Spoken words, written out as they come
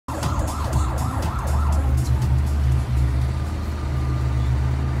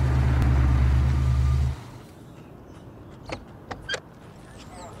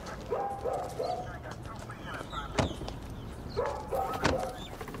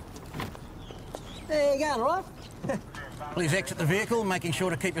There you going, right? Please exit the vehicle, making sure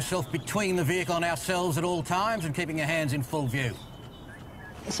to keep yourself between the vehicle and ourselves at all times and keeping your hands in full view.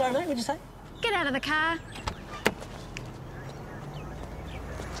 Sorry, mate, what'd you say? Get out of the car.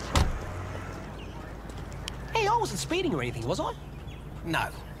 Hey, I wasn't speeding or anything, was I? No.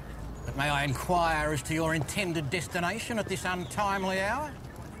 But may I inquire as to your intended destination at this untimely hour?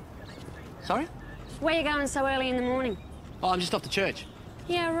 Sorry? Where you going so early in the morning? Oh, I'm just off to church.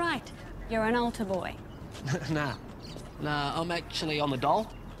 Yeah, right. You're an altar boy. Nah, I'm actually on the dole.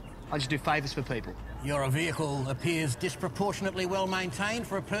 I just do favours for people. Your vehicle appears disproportionately well maintained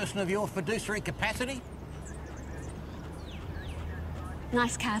for a person of your fiduciary capacity.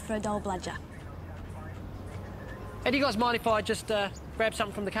 Nice car for a dull bludger. Hey, do you guys mind if I just grab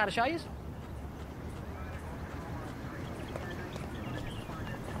something from the car to show you?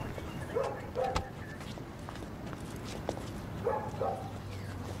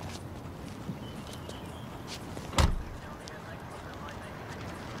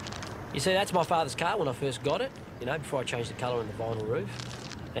 You see, that's my father's car when I first got it, you know, before I changed the colour on the vinyl roof.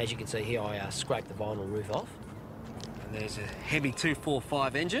 As you can see here, I scraped the vinyl roof off. And there's a heavy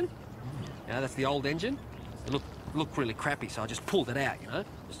 245 engine. You know, that's the old engine. It looked really crappy, so I just pulled it out, you know?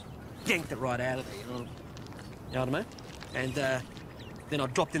 Just yanked it right out of there, you know what I mean? And then I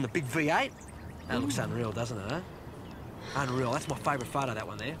dropped in the big V8. That looks unreal, doesn't it, huh? Unreal. That's my favourite photo, that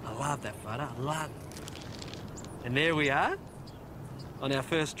one there. I love that photo. I love it. And there we are on our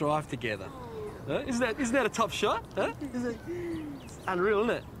first drive together. Huh? Isn't that a top shot? Huh? It's unreal, isn't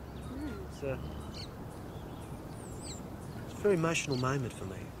it? It's a very emotional moment for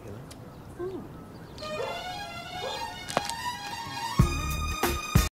me, you know?